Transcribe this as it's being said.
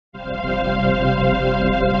Hi,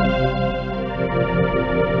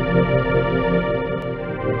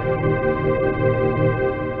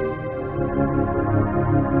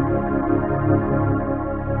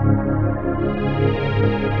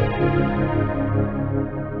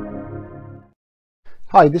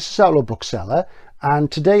 this is Outlaw Bookseller, and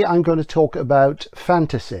today I'm going to talk about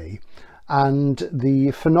fantasy and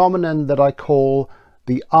the phenomenon that I call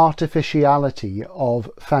the artificiality of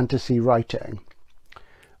fantasy writing.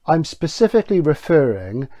 I'm specifically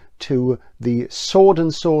referring to the Sword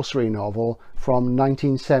and Sorcery novel from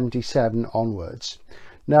 1977 onwards.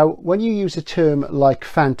 Now, when you use a term like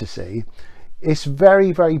fantasy, it's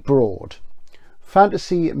very, very broad.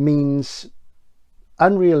 Fantasy means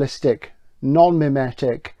unrealistic,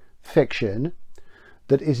 non-mimetic fiction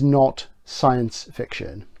that is not science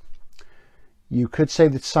fiction. You could say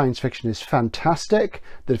that science fiction is fantastic,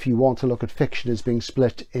 that if you want to look at fiction as being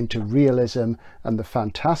split into realism and the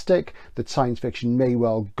fantastic, that science fiction may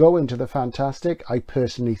well go into the fantastic. I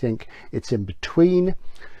personally think it's in between.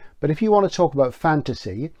 But if you want to talk about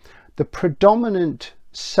fantasy, the predominant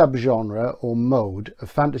subgenre or mode of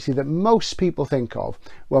fantasy that most people think of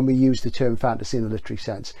when we use the term fantasy in the literary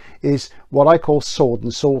sense is what I call sword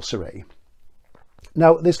and sorcery.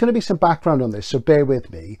 Now, there's going to be some background on this, so bear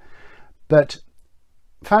with me, but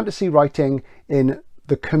fantasy writing in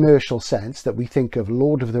the commercial sense that we think of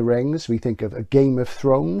Lord of the Rings, we think of a Game of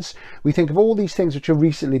Thrones, we think of all these things which have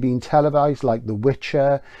recently been televised like The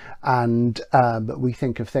Witcher, and we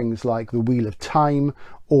think of things like The Wheel of Time,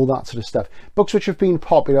 all that sort of stuff. Books which have been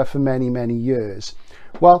popular for many, many years.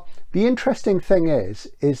 Well, the interesting thing is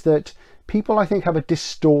that people, I think, have a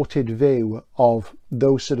distorted view of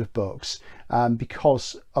those sort of books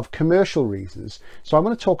because of commercial reasons. So I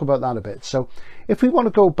want to talk about that a bit. So if we want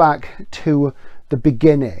to go back to the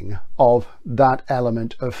beginning of that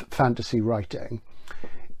element of fantasy writing,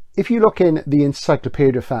 if you look in the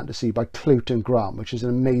Encyclopedia of Fantasy by Clute and Grant, which is an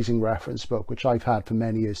amazing reference book, which I've had for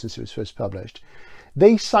many years since it was first published,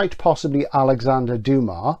 they cite possibly Alexandre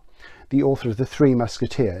Dumas, the author of The Three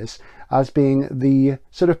Musketeers, as being the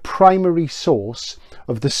sort of primary source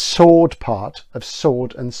of the sword part of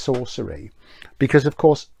sword and sorcery. Because, of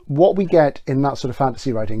course, what we get in that sort of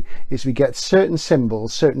fantasy writing is we get certain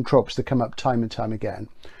symbols, certain tropes that come up time and time again.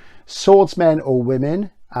 Swordsmen or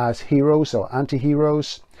women as heroes or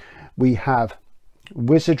anti-heroes. We have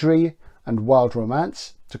wizardry and wild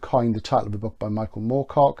romance, to coin the title of a book by Michael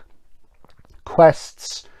Moorcock.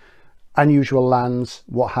 Quests, unusual lands,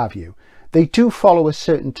 what have you. They do follow a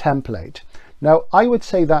certain template. Now, I would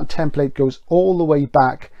say that template goes all the way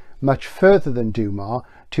back much further than Dumas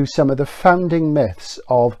to some of the founding myths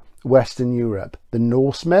of Western Europe. The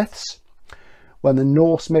Norse myths. When the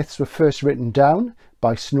Norse myths were first written down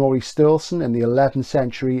by Snorri Sturluson in the 11th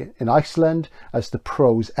century in Iceland as the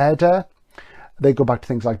Prose Edda, they go back to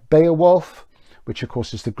things like Beowulf, which of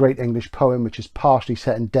course is the great English poem which is partially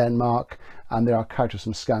set in Denmark, and there are characters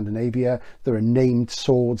from Scandinavia. There are named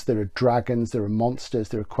swords, there are dragons, there are monsters,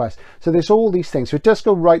 there are quests. So there's all these things. So it does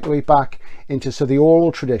go right the way back into the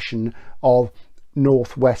oral tradition of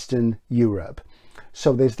northwestern Europe.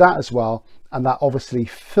 So there's that as well, and that obviously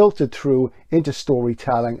filtered through into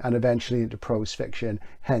storytelling and eventually into prose fiction,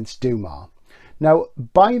 hence Dumas. Now,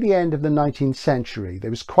 by the end of the 19th century, there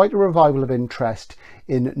was quite a revival of interest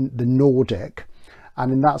in the Nordic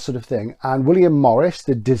and in that sort of thing. And William Morris,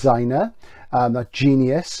 the designer, that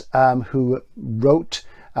genius, who wrote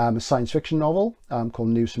a science fiction novel called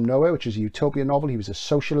News from Nowhere, which is a utopia novel. He was a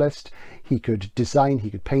socialist. He could design, he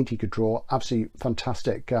could paint, he could draw. Absolutely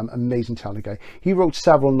fantastic, amazing talented guy. He wrote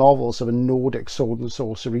several novels of a Nordic sword and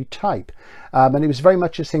sorcery type. And it was very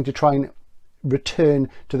much his thing to try and return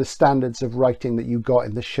to the standards of writing that you got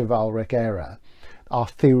in the chivalric era,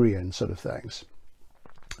 Arthurian sort of things.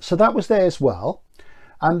 So that was there as well.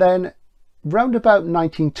 And then round about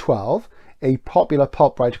 1912, a popular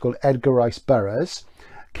pulp writer called Edgar Rice Burroughs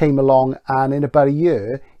came along, and in about a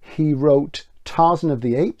year he wrote Tarzan of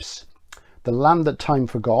the Apes, The Land That Time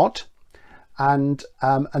Forgot, and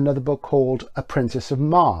another book called A Princess of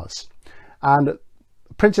Mars. And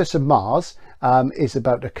Princess of Mars is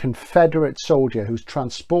about a Confederate soldier who's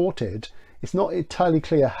transported, it's not entirely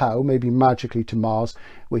clear how, maybe magically, to Mars,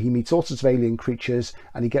 where he meets all sorts of alien creatures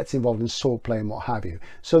and he gets involved in swordplay and what have you.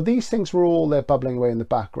 So these things were all there bubbling away in the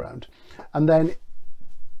background. And then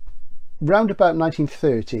round about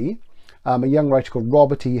 1930, a young writer called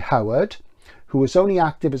Robert E. Howard, who was only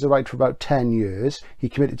active as a writer for about 10 years, he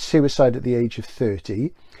committed suicide at the age of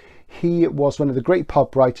 30. He was one of the great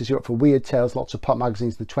pulp writers. He wrote for Weird Tales, lots of pulp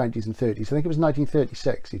magazines in the 20s and 30s. I think it was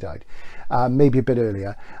 1936 he died, maybe a bit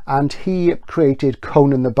earlier. And he created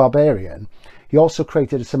Conan the Barbarian. He also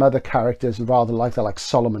created some other characters rather like that, like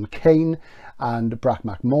Solomon Kane and Brack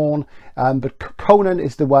McMahon. But Conan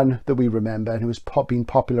is the one that we remember, and who has been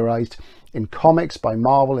popularized in comics by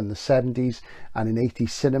Marvel in the 70s and in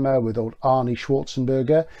 80s cinema with old Arnie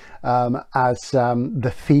Schwarzenegger as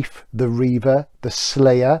the thief, the reaver, the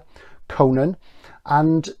slayer, Conan.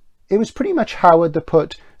 And it was pretty much Howard that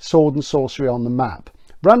put sword and sorcery on the map.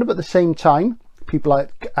 Round about the same time, people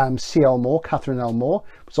like C.L. Moore, Catherine L. Moore,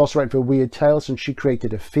 was also writing for Weird Tales, and she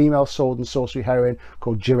created a female sword and sorcery heroine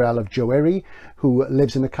called Jirel of Joerie, who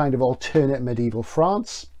lives in a kind of alternate medieval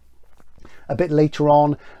France. A bit later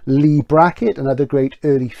on, Lee Brackett, another great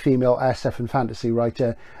early female SF and fantasy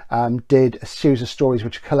writer, did a series of stories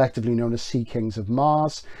which are collectively known as Sea Kings of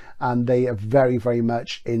Mars, and they are very, very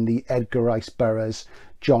much in the Edgar Rice Burroughs,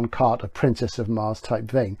 John Carter, Princess of Mars type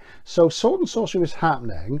vein. So sword and sorcery was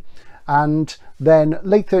happening, and then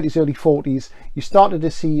late 30s, early 40s, you started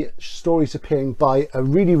to see stories appearing by a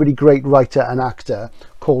really, really great writer and actor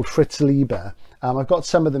called Fritz Leiber. I've got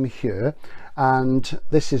some of them here, and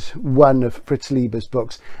this is one of Fritz Leiber's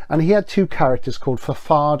books, and he had two characters called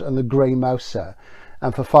Fafard and the Grey Mouser.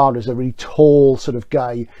 And Fafard is a really tall sort of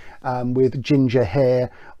guy with ginger hair,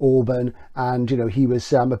 auburn, and you know, he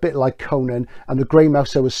was a bit like Conan, and the Grey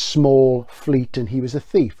Mouser was small, fleet, and he was a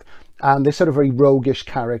thief. And they're sort of very roguish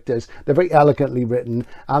characters. They're very elegantly written,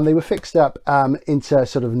 and they were fixed up into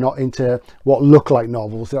sort of not into what look like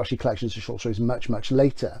novels. They're actually collections of short stories much, much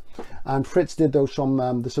later. And Fritz did those from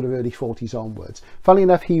the sort of early 40s onwards. Funnily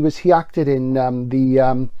enough, he acted in the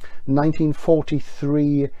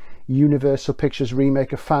 1943 Universal Pictures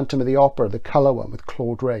remake of Phantom of the Opera, the colour one with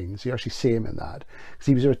Claude Rains. You actually see him in that because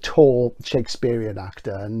he was a tall Shakespearean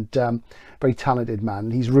actor and very talented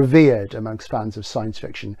man. He's revered amongst fans of science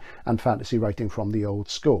fiction and fantasy writing from the old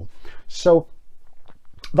school. So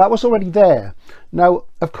that was already there. Now,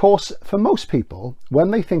 of course, for most people, when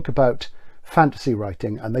they think about fantasy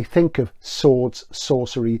writing and they think of swords,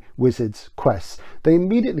 sorcery, wizards, quests, they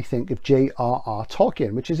immediately think of J.R.R.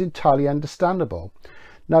 Tolkien, which is entirely understandable.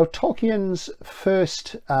 Now, Tolkien's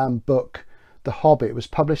first book, The Hobbit, was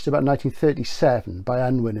published about 1937 by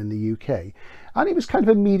Unwin in the UK, and it was kind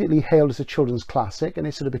of immediately hailed as a children's classic, and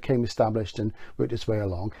it sort of became established and worked its way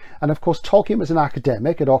along. And of course, Tolkien was an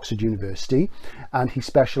academic at Oxford University, and he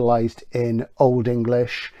specialised in Old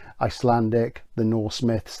English, Icelandic, the Norse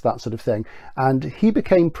myths, that sort of thing. And he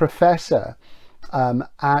became professor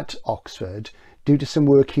at Oxford due to some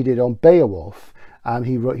work he did on Beowulf.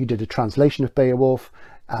 He did a translation of Beowulf,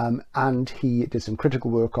 and he did some critical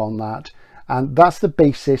work on that, and that's the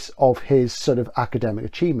basis of his sort of academic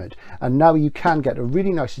achievement. And now you can get a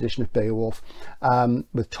really nice edition of Beowulf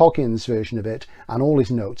with Tolkien's version of it and all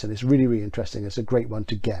his notes, and it's really, really interesting. It's a great one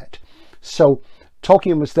to get. So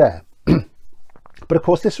Tolkien was there. But of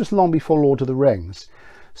course, this was long before Lord of the Rings.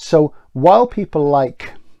 So while people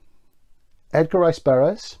like Edgar Rice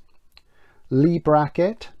Burroughs, Lee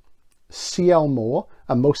Brackett, C.L. Moore,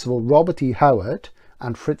 and most of all Robert E. Howard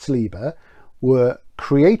and Fritz Leiber were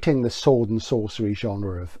creating the sword and sorcery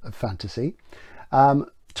genre of fantasy,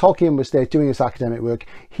 Tolkien was there doing his academic work.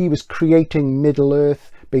 He was creating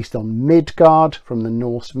Middle-earth based on Midgard from the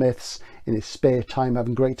Norse myths in his spare time,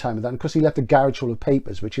 having a great time with that. And of course, he left a garage full of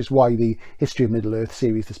papers, which is why the History of Middle-earth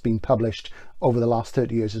series that's been published over the last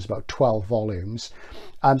 30 years is about 12 volumes.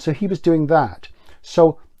 So he was doing that.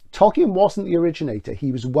 So Tolkien wasn't the originator.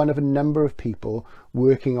 He was one of a number of people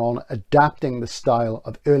working on adapting the style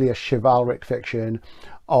of earlier chivalric fiction,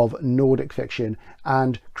 of Nordic fiction,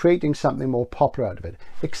 and creating something more popular out of it.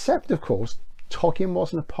 Except, of course, Tolkien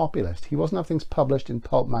wasn't a populist. He wasn't having things published in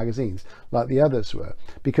pulp magazines like the others were,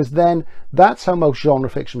 because then that's how most genre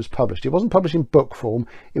fiction was published. It wasn't published in book form.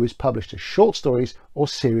 It was published as short stories or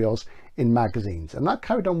serials in magazines, and that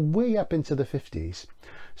carried on way up into the 50s.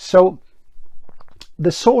 So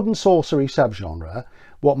the sword and sorcery subgenre,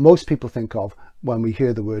 what most people think of when we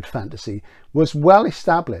hear the word fantasy, was well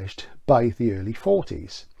established by the early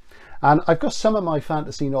 40s. And I've got some of my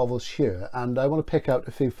fantasy novels here, and I want to pick out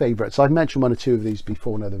a few favourites. I've mentioned one or two of these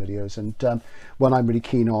before in other videos, and one I'm really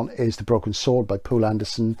keen on is The Broken Sword by Poul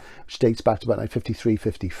Anderson, which dates back to about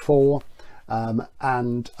 1953-54.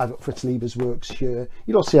 And I've got Fritz Leiber's works here.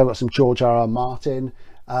 You'll also see I've got some George R.R. Martin.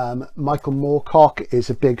 Michael Moorcock is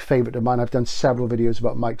a big favourite of mine. I've done several videos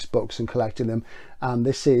about Mike's books and collecting them. And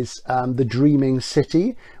this is The Dreaming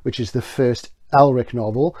City, which is the first Elric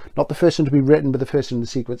novel, not the first one to be written, but the first one in the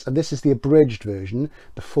sequence. And this is the abridged version.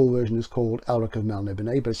 The full version is called Elric of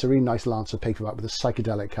Melniboné, but it's a really nice Lancer paperback with a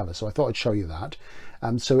psychedelic cover. So I thought I'd show you that.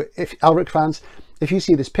 So if Elric fans, if you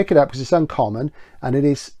see this, pick it up because it's uncommon and it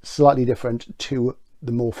is slightly different to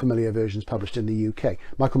the more familiar versions published in the UK.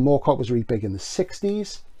 Michael Moorcock was really big in the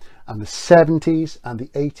 60s and the 70s and the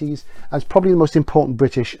 80s, and it's probably the most important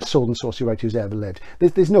British sword and sorcery writer who's ever lived.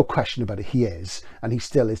 There's no question about it, he is, and he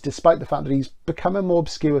still is, despite the fact that he's become a more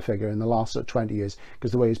obscure figure in the last sort of 20 years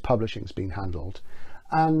because the way his publishing's been handled.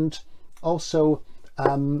 And also,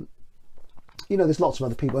 you know, there's lots of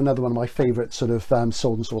other people. Another one of my favourite sort of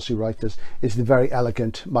sword and sorcery writers is the very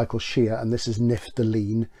elegant Michael Shear, and this is Nif the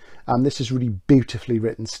Lean. This is really beautifully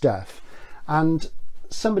written stuff. And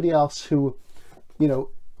somebody else who, you know,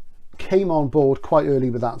 came on board quite early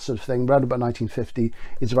with that sort of thing, around about 1950,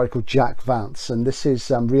 is a writer called Jack Vance, and this is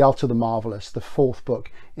Rialto the Marvellous, the 4th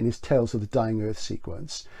book in his Tales of the Dying Earth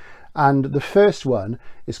sequence. And the first one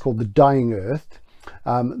is called The Dying Earth.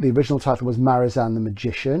 The original title was Marizan the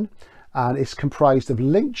Magician, and it's comprised of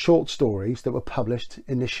linked short stories that were published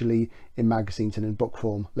initially in magazines and in book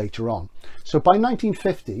form later on. So by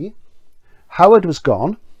 1950, Howard was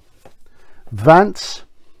gone. Vance,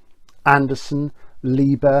 Anderson,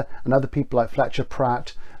 Lieber and other people like Fletcher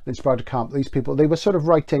Pratt, Linspire Camp, these people, they were sort of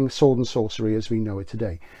writing sword and sorcery as we know it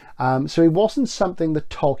today. So it wasn't something that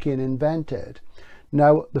Tolkien invented.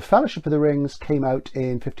 Now, the Fellowship of the Rings came out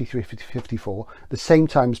in 53-54, the same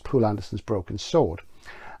time as Poul Anderson's Broken Sword.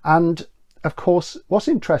 And of course, what's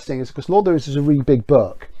interesting is, because Lord of the Rings is a really big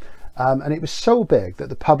book, and it was so big that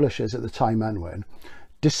the publishers at the time, Unwin,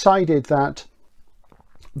 decided that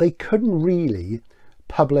they couldn't really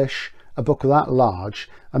publish a book that large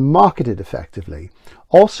and market it effectively.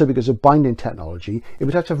 Also, because of binding technology, it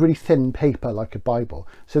would have to have really thin paper like a Bible.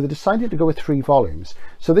 So they decided to go with 3 volumes.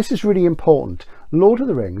 So this is really important. Lord of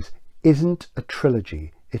the Rings isn't a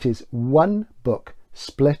trilogy. It is one book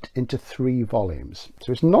split into 3 volumes.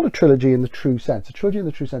 So it's not a trilogy in the true sense. A trilogy in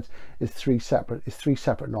the true sense is three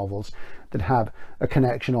separate novels that have a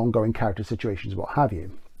connection, ongoing character situations, what have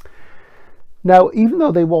you. Now, even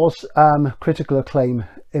though there was critical acclaim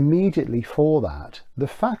immediately for that, the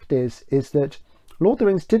fact is that Lord of the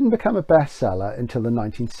Rings didn't become a bestseller until the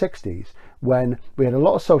 1960s, when we had a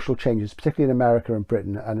lot of social changes, particularly in America and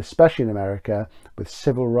Britain, and especially in America, with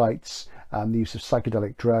civil rights, the use of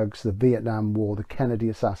psychedelic drugs, the Vietnam War, the Kennedy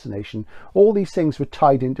assassination. All these things were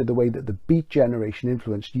tied into the way that the Beat generation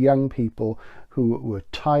influenced young people who were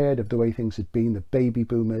tired of the way things had been, the baby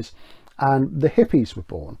boomers, and the hippies were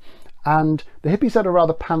born. And the hippies had a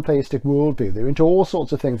rather pantheistic worldview. They were into all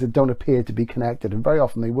sorts of things that don't appear to be connected, and very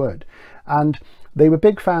often they weren't. And they were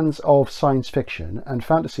big fans of science fiction and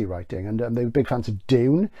fantasy writing, and they were big fans of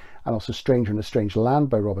Dune, and also Stranger in a Strange Land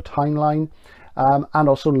by Robert Heinlein, and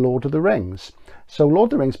also Lord of the Rings. So Lord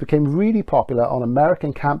of the Rings became really popular on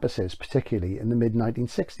American campuses, particularly in the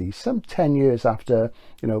mid-1960s, some 10 years after,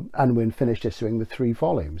 you know, Unwin finished issuing the 3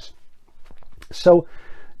 volumes. So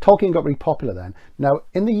Tolkien got really popular then. Now,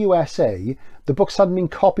 in the USA, the books hadn't been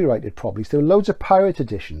copyrighted properly, so there were loads of pirate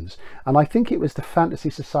editions, and I think it was the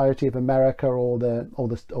Fantasy Society of America or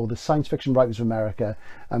the Science Fiction Writers of America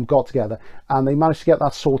got together, and they managed to get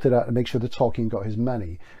that sorted out and make sure that Tolkien got his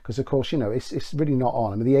money, because of course, you know, it's really not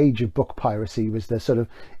on. I mean, the age of book piracy was the sort of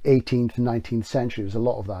 18th and 19th century. There was a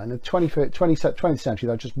lot of that. In the 20th century,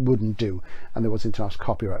 that just wouldn't do, and there was international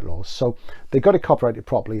copyright laws. So they got it copyrighted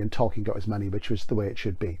properly, and Tolkien got his money, which was the way it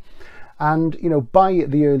should be. And, you know, by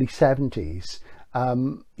the early 70s,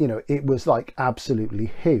 you know, it was like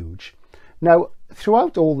absolutely huge. Now,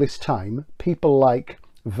 throughout all this time, people like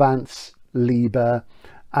Vance, Lieber,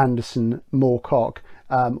 Anderson, Moorcock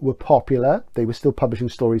were popular. They were still publishing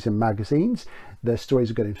stories in magazines. Their stories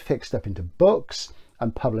were getting fixed up into books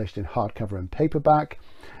and published in hardcover and paperback.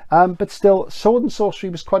 But still, sword and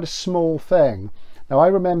sorcery was quite a small thing. Now, I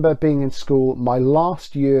remember being in school, my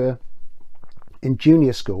last year in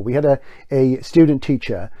junior school, we had a student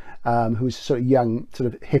teacher who was a sort of young,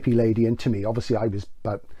 sort of hippie lady, and to me, obviously I was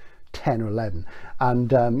about 10 or 11,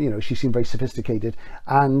 and you know, she seemed very sophisticated,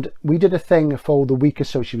 and we did a thing for the week or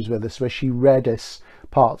so she was with us where she read us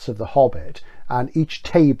parts of The Hobbit, and each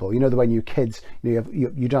table, you know, the way you kids, you know,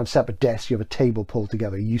 you don't have separate desks, you have a table pulled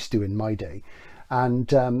together, you used to in my day.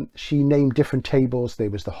 And she named different tables. There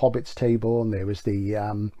was the Hobbit's table, and there was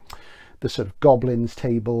the sort of goblins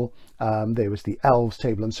table, there was the elves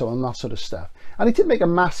table, and so on, that sort of stuff. And it did make a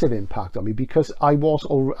massive impact on me, because I'd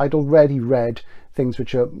already read things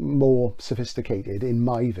which are more sophisticated in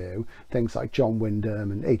my view, things like John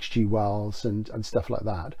Wyndham and H.G. Wells and stuff like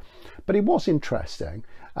that. But it was interesting,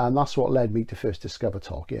 and that's what led me to first discover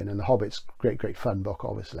Tolkien. And The Hobbit's great fun book,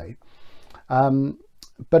 obviously.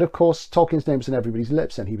 But of course, Tolkien's name was on everybody's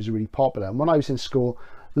lips, and he was really popular. And when I was in school,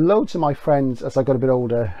 loads of my friends, as I got a bit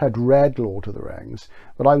older, had read Lord of the Rings,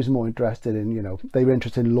 but I was more interested in, you know, they were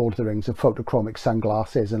interested in Lord of the Rings and photochromic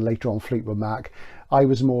sunglasses, and later on Fleetwood Mac. I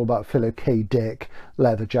was more about Philip K. Dick,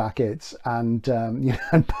 leather jackets, and you know,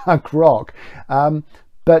 and punk rock.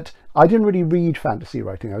 But I didn't really read fantasy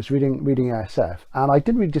writing. I was reading SF, and I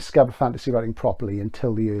didn't really discover fantasy writing properly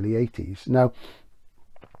until the early 80s. Now,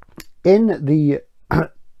 in the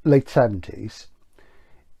late 70s,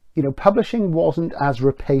 you know, publishing wasn't as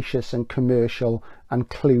rapacious and commercial and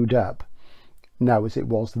clued up now as it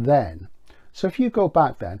was then. So if you go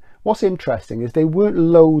back then, what's interesting is there weren't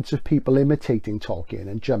loads of people imitating Tolkien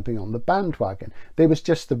and jumping on the bandwagon. There was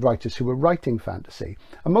just the writers who were writing fantasy.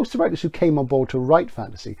 And most of the writers who came on board to write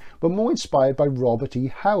fantasy were more inspired by Robert E.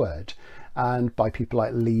 Howard and by people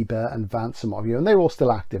like Lieber and Vance and what have you, and they're all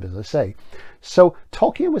still active, as I say. So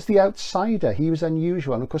Tolkien was the outsider. He was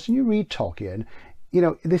unusual. And of course, when you read Tolkien, you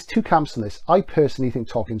know, there's two camps on this. I personally think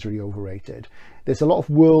Tolkien's really overrated. There's a lot of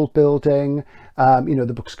world building. You know,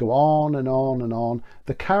 the books go on and on and on.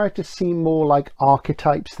 The characters seem more like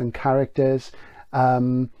archetypes than characters.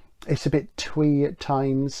 It's a bit twee at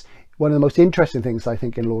times. One of the most interesting things I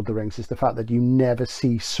think in Lord of the Rings is the fact that you never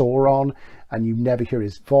see Sauron and you never hear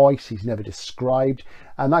his voice. He's never described,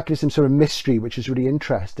 and that gives him sort of mystery, which is really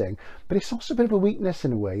interesting. But it's also a bit of a weakness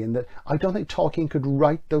in a way, in that I don't think Tolkien could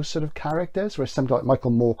write those sort of characters, whereas somebody like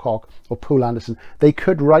Michael Moorcock or Poul Anderson, they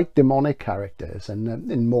could write demonic characters. And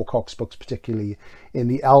in Moorcock's books, particularly in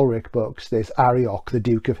the Elric books, there's Arioch, the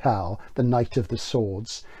Duke of Hell, the Knight of the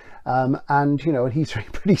Swords. And you know, and he's really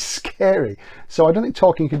pretty scary. So I don't think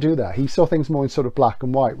Tolkien could do that. He saw things more in sort of black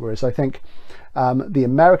and white, whereas I think the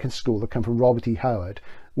American school that come from Robert E. Howard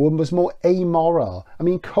was more amoral. I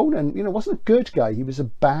mean, Conan, you know, wasn't a good guy. He was a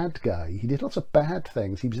bad guy. He did lots of bad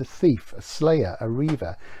things. He was a thief, a slayer, a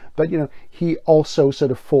reaver. But you know, he also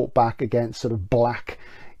sort of fought back against sort of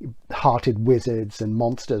black-hearted wizards and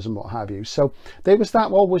monsters and what have you. So there was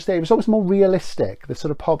that always there. It was always more realistic. The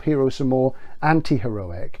sort of pulp heroes are more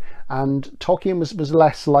anti-heroic, and Tolkien was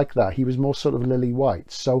less like that. He was more sort of lily white.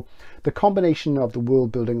 So the combination of the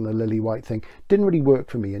world building and the lily white thing didn't really work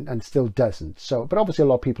for me, and still doesn't. So, but obviously a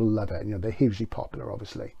lot of people love it. You know, they're hugely popular,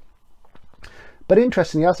 obviously. But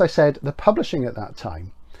interestingly, as I said, the publishing at that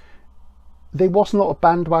time, there wasn't a lot of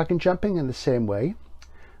bandwagon jumping in the same way.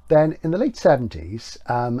 Then in the late 70s,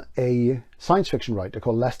 a science fiction writer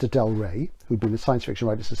called Lester Del Rey, who'd been a science fiction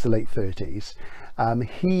writer since the late 30s,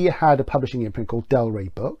 he had a publishing imprint called Del Rey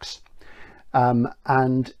Books,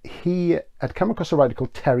 and he had come across a writer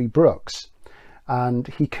called Terry Brooks, and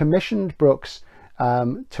he commissioned Brooks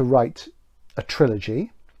to write a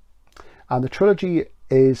trilogy, and the trilogy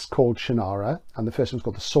is called Shannara, and the first one's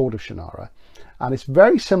called The Sword of Shannara, and it's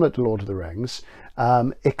very similar to Lord of the Rings,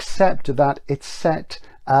 except that it's set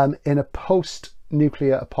in a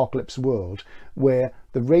post-nuclear apocalypse world where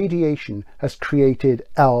the radiation has created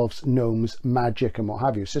elves, gnomes, magic and what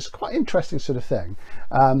have you. So it's quite an interesting sort of thing,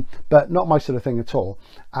 but not my sort of thing at all.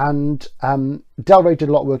 And Del Rey did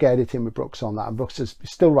a lot of work editing with Brooks on that, and Brooks is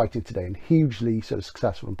still writing today and hugely sort of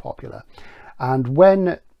successful and popular. And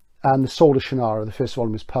when The Sword of Shannara, the first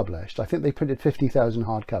volume, was published, I think they printed 50,000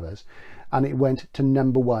 hardcovers, and it went to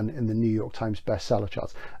 #1 in the New York Times bestseller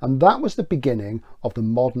charts. And that was the beginning of the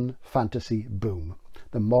modern fantasy boom,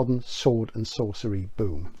 the modern sword and sorcery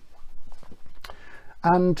boom.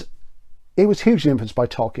 And it was hugely influenced by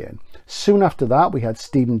Tolkien. Soon after that, we had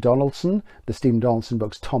Stephen Donaldson, the Stephen Donaldson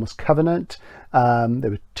books, Thomas Covenant.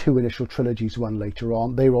 There were 2 initial trilogies, one later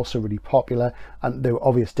on. They were also really popular, and there were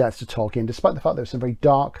obvious debts to Tolkien, despite the fact there were some very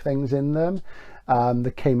dark things in them.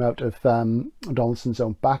 That came out of Donaldson's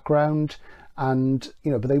own background, and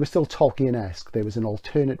you know, but they were still Tolkien-esque. There was an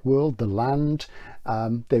alternate world, the land.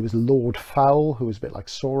 There was Lord Fowl, who was a bit like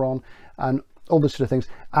Sauron, and all those sort of things.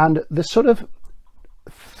 And the sort of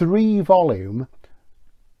 3-volume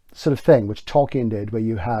sort of thing which Tolkien did, where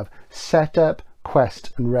you have setup,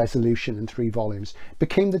 quest, and resolution in 3 volumes,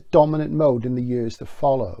 became the dominant mode in the years that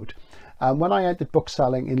followed. When I entered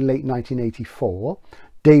bookselling in late 1984.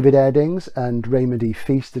 David Eddings and Raymond E.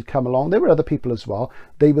 Feast had come along. There were other people as well.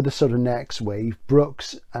 They were the sort of next wave.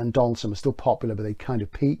 Brooks and Donaldson were still popular, but they kind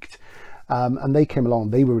of peaked. And they came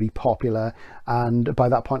along. They were really popular. And by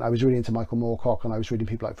that point, I was really into Michael Moorcock, and I was reading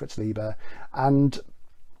people like Fritz Lieber. And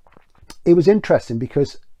it was interesting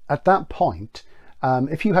because at that point,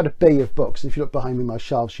 if you had a bay of books, if you look behind me, my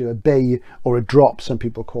shelves, a bay, or a drop, some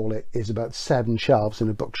people call it, is about 7 shelves in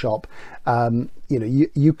a bookshop. You know,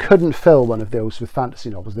 you couldn't fill one of those with fantasy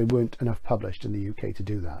novels. There weren't enough published in the UK to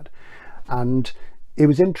do that. And it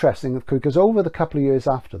was interesting because over the couple of years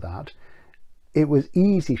after that, it was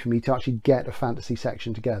easy for me to actually get a fantasy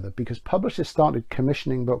section together, because publishers started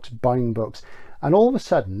commissioning books, buying books, and all of a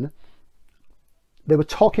sudden there were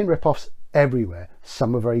Tolkien rip-offs everywhere.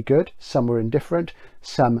 Some were very good, some were indifferent,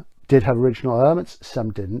 some did have original elements,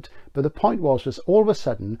 some didn't. But the point was all of a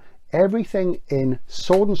sudden everything in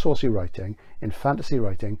sword and sorcery writing, in fantasy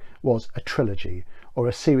writing, was a trilogy, or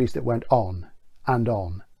a series that went on and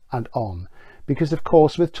on and on. Because of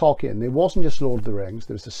course with Tolkien there wasn't just Lord of the Rings,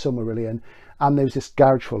 there was the Silmarillion, and there was this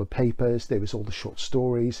garage full of papers, there was all the short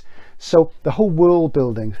stories. So the whole world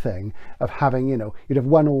building thing of having, you know, you'd have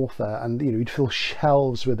one author and, you know, you'd fill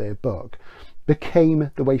shelves with their book,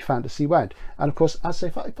 became the way fantasy went. And of course, as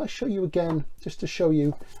if I show you again, just to show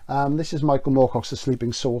you, this is Michael Moorcock's The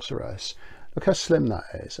Sleeping Sorceress. Look how slim that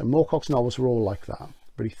is. And Moorcock's novels were all like that,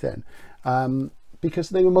 pretty thin, because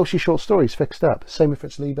they were mostly short stories fixed up. Same with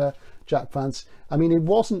Fritz Leiber, Jack Vance. I mean, it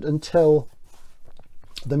wasn't until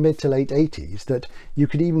the mid to late 80s that you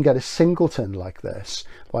could even get a singleton like this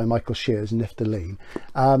by Michael Shear's Niftaleen,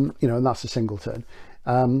 you know, and that's a singleton.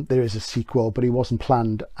 There is a sequel, but it wasn't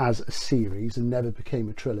planned as a series and never became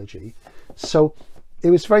a trilogy. So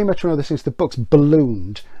it was very much one of those things, the books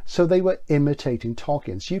ballooned, so they were imitating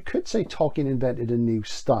Tolkien. So you could say Tolkien invented a new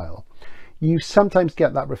style. You sometimes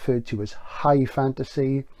get that referred to as high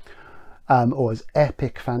fantasy, or as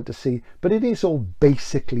epic fantasy, but it is all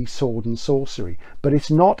basically sword and sorcery. But it's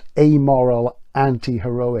not amoral,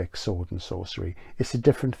 anti-heroic sword and sorcery. It's a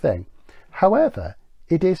different thing. However,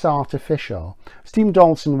 it is artificial. Stephen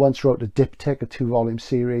Donaldson once wrote a diptych, a 2-volume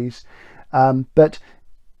series, but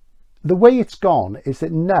the way it's gone is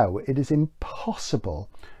that now it is impossible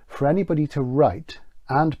for anybody to write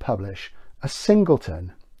and publish a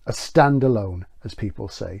singleton, a standalone, as people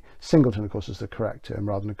say. Singleton, of course, is the correct term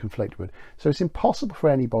rather than a conflated word. So it's impossible for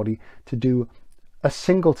anybody to do a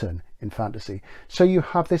singleton in fantasy. So you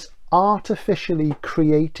have this artificially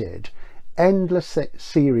created endless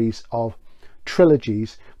series of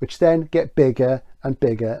trilogies, which then get bigger and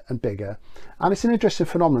bigger and bigger. And it's an interesting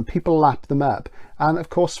phenomenon. People lap them up. And of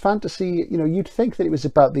course, fantasy, you know, you'd think that it was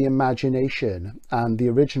about the imagination and the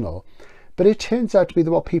original, but it turns out to be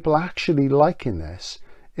that what people actually like in this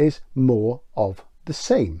is more of the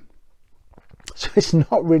same. So it's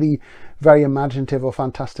not really very imaginative or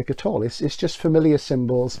fantastic at all. It's just familiar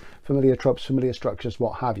symbols, familiar tropes, familiar structures,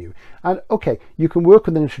 what have you. And okay, you can work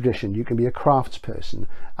within a tradition. You can be a craftsperson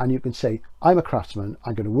and you can say, I'm a craftsman,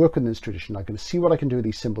 I'm going to work within this tradition, I'm going to see what I can do with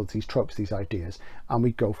these symbols, these tropes, these ideas, and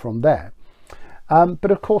we go from there.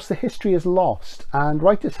 But of course the history is lost, and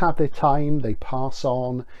writers have their time, they pass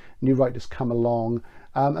on, new writers come along,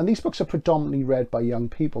 and these books are predominantly read by young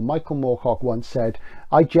people. Michael Moorcock once said,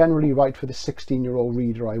 I generally write for the 16-year-old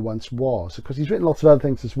reader I once was, because he's written lots of other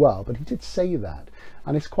things as well, but he did say that,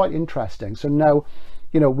 and it's quite interesting. So now,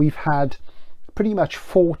 you know, we've had pretty much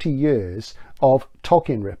 40 years of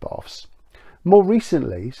Tolkien rip-offs. More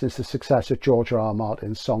recently, since the success of George R.R.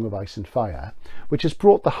 Martin's Song of Ice and Fire, which has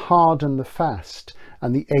brought the hard and the fast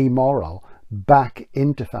and the amoral back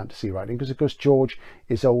into fantasy writing, because of course George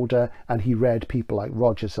is older and he read people like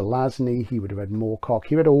Roger Zelazny, he would have read Moorcock,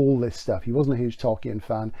 he read all this stuff. He wasn't a huge Tolkien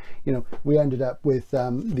fan. You know, we ended up with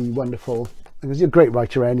the wonderful, because he's a great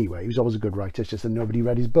writer anyway, he was always a good writer, it's just that nobody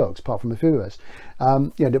read his books apart from a few of us.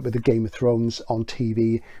 You ended up with the Game of Thrones on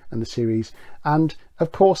TV and the series, and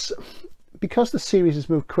of course because the series has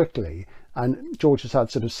moved quickly and George has had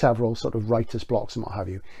sort of several sort of writer's blocks and what have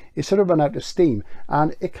you, it's sort of run out of steam,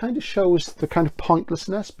 and it kind of shows the kind of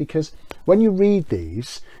pointlessness, because when you read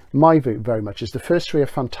these, my view very much is the first 3 are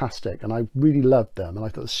fantastic and I really loved them, and I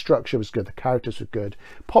thought the structure was good, the characters were good,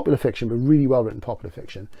 popular fiction, but really well written popular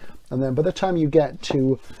fiction. And then by the time you get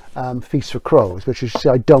to Feast for Crows, which is,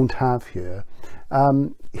 I don't have here,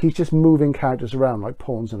 he's just moving characters around like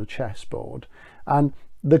pawns on a chessboard, and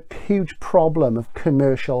the huge problem of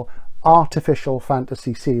commercial artificial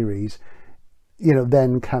fantasy series, you know,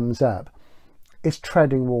 then comes up. It's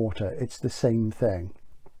treading water, it's the same thing.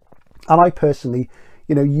 And I personally,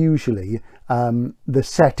 you know, usually the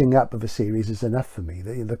setting up of a series is enough for me,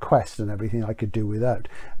 the quest and everything I could do without.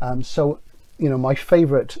 So, you know, my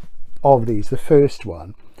favorite of these, the first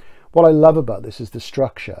one, what I love about this is the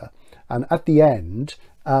structure, and at the end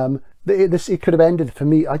it could have ended for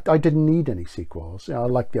me. I didn't need any sequels. You know, I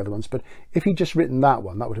like the other ones, but if he'd just written that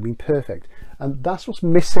one, that would have been perfect. And that's what's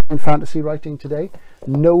missing in fantasy writing today.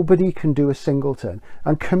 Nobody can do a singleton,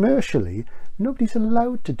 and commercially nobody's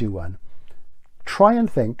allowed to do one. Try and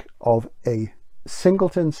think of a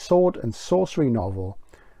singleton sword and sorcery novel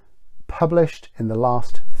published in the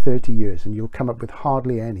last 30 years and you'll come up with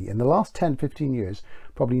hardly any. In the last 10-15 years,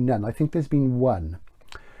 probably none. I think there's been one.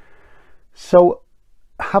 So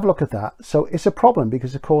have a look at that. So it's a problem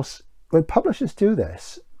because, of course, when publishers do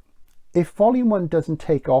this, if volume 1 doesn't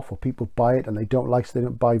take off or people buy it and they don't like it, so they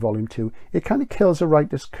don't buy volume 2, it kind of kills a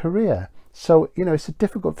writer's career. So, you know, it's a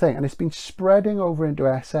difficult thing, and it's been spreading over into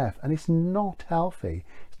SF, and it's not healthy.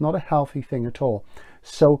 It's not a healthy thing at all.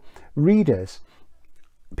 So readers,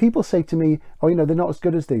 people say to me, oh, you know, they're not as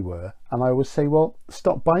good as they were. And I always say, well,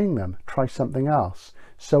 stop buying them, try something else.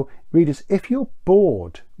 So readers, if you're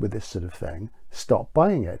bored with this sort of thing, stop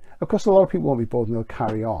buying it. Of course, a lot of people won't be bored and they'll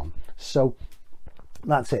carry on. So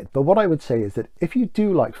that's it. But what I would say is that if you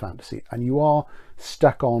do like fantasy and you are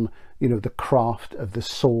stuck on, you know, the craft of the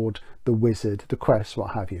sword, the wizard, the quest,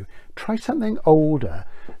 what have you, try something older,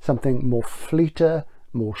 something more fleeter,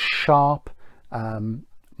 more sharp,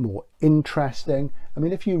 more interesting. I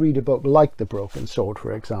mean, if you read a book like The Broken Sword,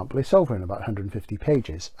 for example, it's over in about 150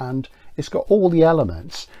 pages and it's got all the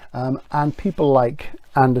elements, and people like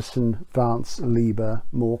Anderson, Vance, Lieber,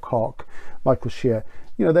 Moorcock, Michael Shear,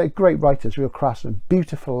 you know, they're great writers, real craftsmen,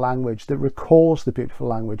 beautiful language that recalls the beautiful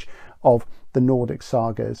language of the Nordic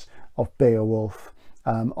sagas, of Beowulf,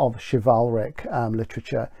 of chivalric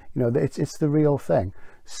literature. You know, it's the real thing.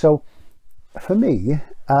 So for me,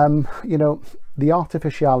 you know, the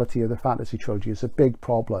artificiality of the fantasy trilogy is a big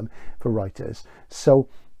problem for writers. So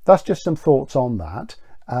that's just some thoughts on that.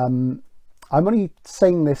 I'm only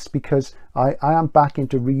saying this because I am back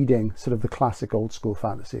into reading sort of the classic old school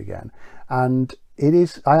fantasy again, and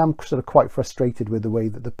I am sort of quite frustrated with the way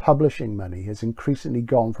that the publishing money has increasingly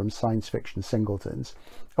gone from science fiction singletons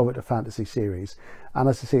over to fantasy series. And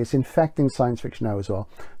as I say, it's infecting science fiction now as well.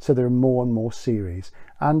 So there are more and more series.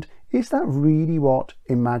 And is that really what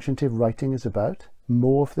imaginative writing is about?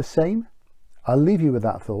 More of the same? I'll leave you with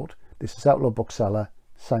that thought. This is Outlaw Bookseller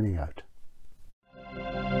signing out.